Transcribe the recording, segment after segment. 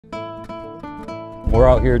We're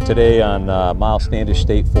out here today on Miles Standish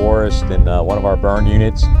State Forest in one of our burn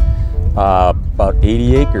units. About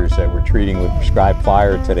 80 acres that we're treating with prescribed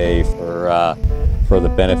fire today for the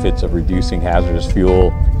benefits of reducing hazardous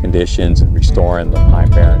fuel conditions and restoring the Pine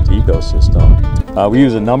Barrens ecosystem. We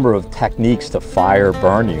use a number of techniques to fire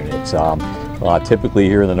burn units. Typically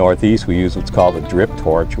here in the Northeast we use what's called a drip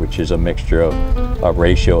torch, which is a mixture of a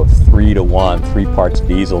ratio of 3 to 1, 3 parts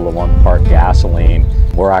diesel to 1 part gasoline.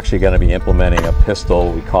 We're actually going to be implementing a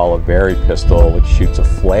pistol we call a Very pistol, which shoots a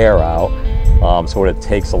flare out. So it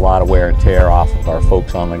takes a lot of wear and tear off of our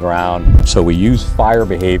folks on the ground. So we use fire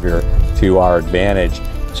behavior to our advantage.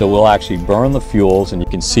 So we'll actually burn the fuels, and you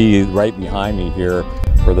can see right behind me here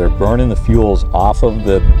where they're burning the fuels off of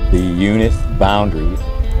the unit boundary.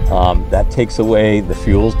 That takes away the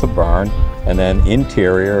fuels to burn, and then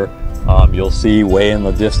interior, you'll see way in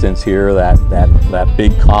the distance here that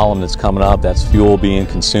big column that's coming up, that's fuel being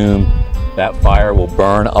consumed. That fire will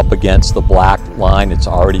burn up against the black line. It's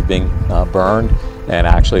already been burned and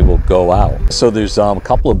actually will go out. So there's a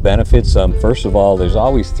couple of benefits. First of all, there's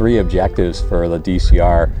always 3 objectives for the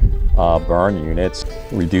DCR burn units: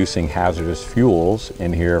 reducing hazardous fuels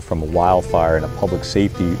in here from a wildfire and a public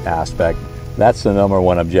safety aspect. That's the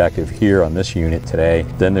 #1 objective here on this unit today.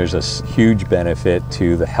 Then there's a huge benefit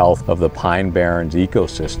to the health of the Pine Barrens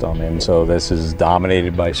ecosystem. And so this is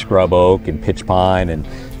dominated by scrub oak and pitch pine, and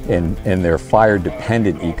they're fire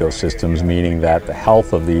dependent ecosystems, meaning that the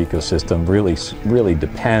health of the ecosystem really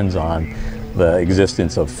depends on the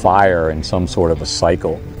existence of fire in some sort of a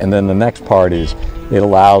cycle. And then the next part is it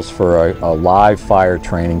allows for a live fire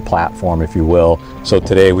training platform, if you will. So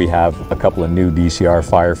today we have a couple of new DCR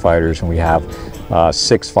firefighters, and we have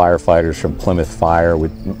 6 firefighters from Plymouth Fire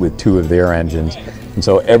with 2 of their engines. And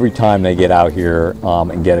so every time they get out here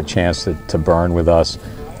and get a chance to burn with us,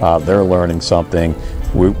 they're learning something.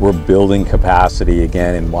 We're building capacity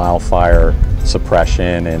again in wildfire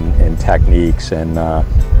suppression and techniques, and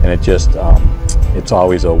it just it's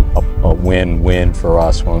always a win-win for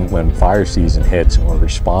us when fire season hits and we're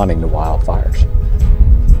responding to wildfires.